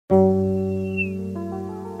Lunch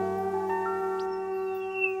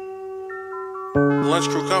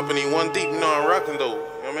crew company, one deep, you know I'm rockin' though, you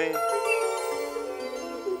know what I mean?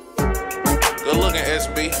 Good looking,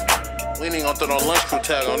 SB. We ain't gonna throw no lunch crew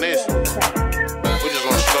tag on this. We just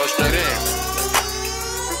gonna go straight in.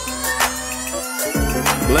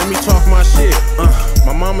 Let me talk my shit.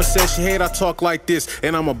 My mama said she hate I talk like this,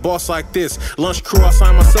 and I'm a boss like this. Lunch crew, I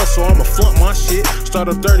signed myself, so I'ma flunk my shit. Start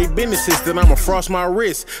up 30 businesses, then I'ma frost my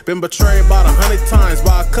wrist. Been betrayed about 100 times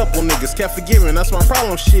by a couple niggas. Kept forgiving, that's my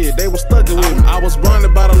problem, shit. They was thugging with me. I was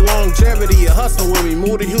blinded by the longevity of hustling with me.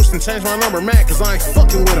 Moved to Houston, changed my number, mad, cause I ain't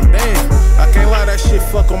fucking with him, damn. I can't lie, that shit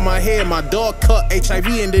fuck on my head. My dog caught HIV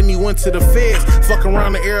and then he went to the feds. Fucking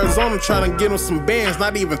around to Arizona trying to get him some bands.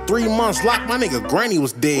 Not even 3 months locked, my nigga granny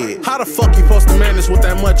was dead. How the fuck you supposed to manage with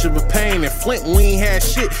that much of a pain? And Flint, we ain't had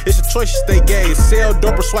shit, it's a choice they gave. Sell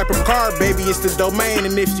dope or swipe a card, baby, it's the domain.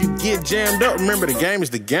 And if you get jammed up, remember the game is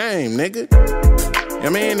the game, nigga. I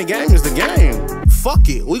mean, the game is the game. Fuck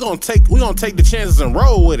it, we gonna take the chances and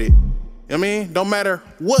roll with it. I mean, don't matter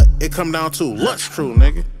what it come down to. Lunch crew,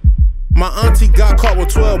 nigga. My auntie got caught with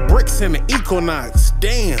 12 bricks in the Equinox.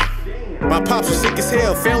 Damn. My pops was sick as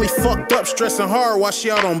hell, family fucked up, stressing hard while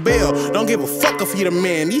she out on bail. Don't give a fuck if he the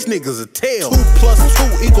man, these niggas a tail. 2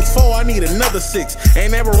 + 2 = 4, I need another 6.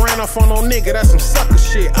 Ain't never ran off on no nigga, that's some sucker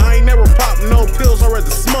shit. I ain't never popped no pills, I'd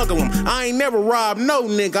rather smuggle them. I ain't never robbed no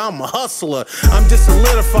nigga, I'm a hustler. I'm just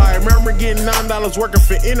solidified, remember getting $9 working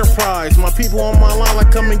for Enterprise. My people on my line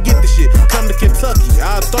like, come and get the shit. Come to Kentucky,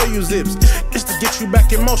 I'll throw you zips. Just to get you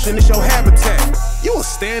back in motion, it's your habitat. You a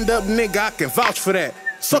stand-up nigga, I can vouch for that.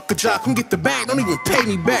 Suck a jock, come get the bag, don't even pay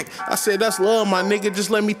me back. I said, that's love, my nigga,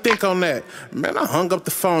 just let me think on that. Man, I hung up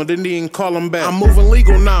the phone, didn't even call him back. I'm moving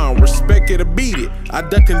legal now, respect it or beat it. I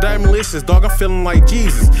duck in diamond lists, dog, I'm feeling like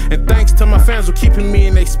Jesus. And thanks to my fans for keeping me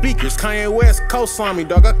in their speakers. Kanye West co-signed me,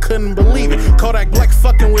 dog, I couldn't believe it. Kodak Black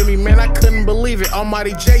fucking with me, man, I couldn't believe it.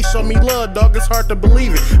 Almighty J showed me love, dog, it's hard to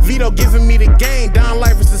believe it. Vito giving me the game, down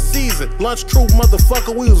life is the season. Lunch crew,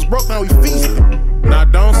 motherfucker, we was broke, now we feasting. Now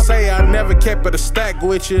don't say I never kept it a stack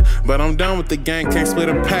with you, but I'm done with the gang, can't split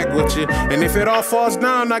a pack with you. And if it all falls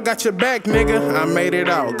down, I got your back, nigga. I made it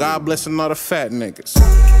out, God blessing all the fat niggas.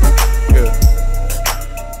 Yeah.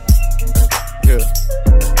 Yeah.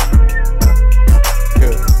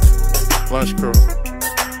 Yeah. Lunch crew,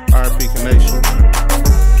 RP Nation.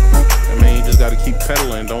 I mean, you just gotta keep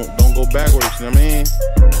pedaling, don't go backwards, you know what I mean?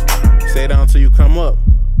 Stay down till you come up.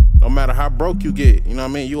 No matter how broke you get, you know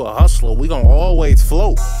what I mean? You a hustler, we gon' always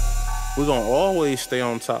float. We gon' always stay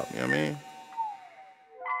on top, you know what I mean?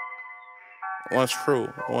 Lunch crew,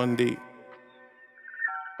 one deep.